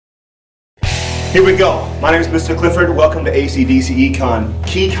Here we go. My name is Mr. Clifford. Welcome to ACDC Econ,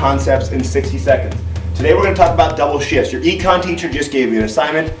 key concepts in 60 seconds. Today we're going to talk about double shifts. Your Econ teacher just gave you an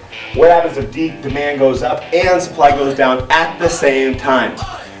assignment. What happens if demand goes up and supply goes down at the same time?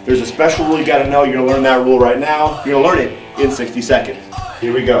 There's a special rule you got to know. You're going to learn that rule right now. You're going to learn it in 60 seconds.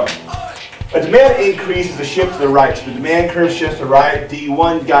 Here we go. A demand increase is a shift to the right. So the demand curve shifts to the right.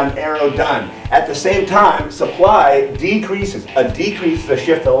 D1 got an arrow done. At the same time, supply decreases. A decrease is a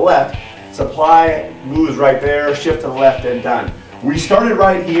shift to the left. Supply moves right there, shift to the left, and done. We started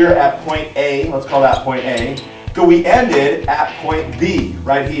right here at point A, let's call that point A. Good, we ended at point B,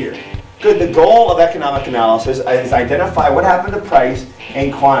 right here. Good, the goal of economic analysis is identify what happened to price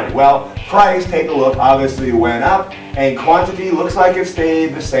and quantity. Well, price, take a look, obviously went up, and quantity looks like it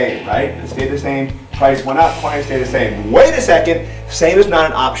stayed the same, right? It stayed the same, price went up, quantity stayed the same. Wait a second, same is not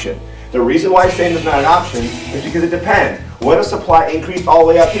an option. The reason why same is not an option is because it depends. What if supply increased all the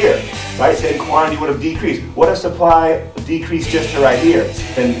way up here? Right? Then quantity would have decreased. What if supply decreased just to right here?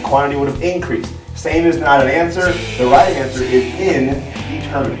 Then quantity would have increased. Same is not an answer. The right answer is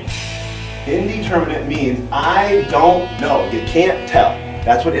indeterminate. Indeterminate means I don't know. You can't tell.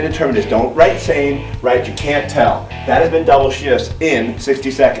 That's what indeterminate is. Don't write same, write you can't tell. That has been double shifts in 60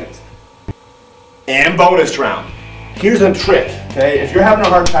 seconds. And bonus round. Here's a trick. Okay? If you're having a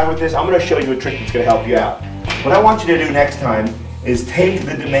hard time with this, I'm going to show you a trick that's going to help you out. What I want you to do next time is take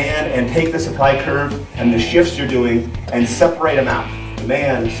the demand and take the supply curve and the shifts you're doing and separate them out.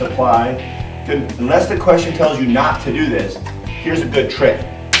 Demand, supply. Unless the question tells you not to do this, here's a good trick.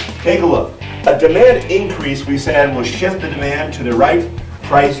 Take a look. A demand increase, we said, will shift the demand to the right.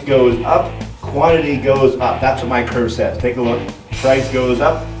 Price goes up, quantity goes up. That's what my curve says. Take a look. Price goes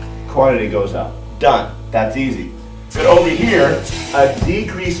up, quantity goes up. Done. That's easy. But over here, a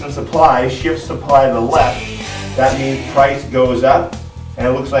decrease in supply shifts supply to the left. That means price goes up, and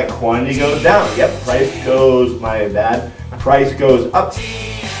it looks like quantity goes down. Yep, price goes, my bad, price goes up,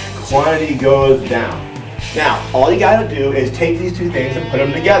 quantity goes down. Now, all you got to do is take these two things and put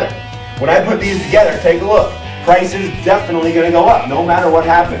them together. When I put these together, take a look. Price is definitely going to go up, no matter what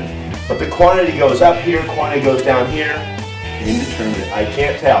happens. But the quantity goes up here, quantity goes down here. Indeterminate. I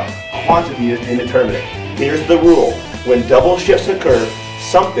can't tell. Quantity is indeterminate. Here's the rule. When double shifts occur,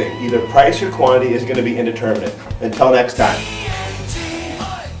 something, either price or quantity, is going to be indeterminate. Until next time.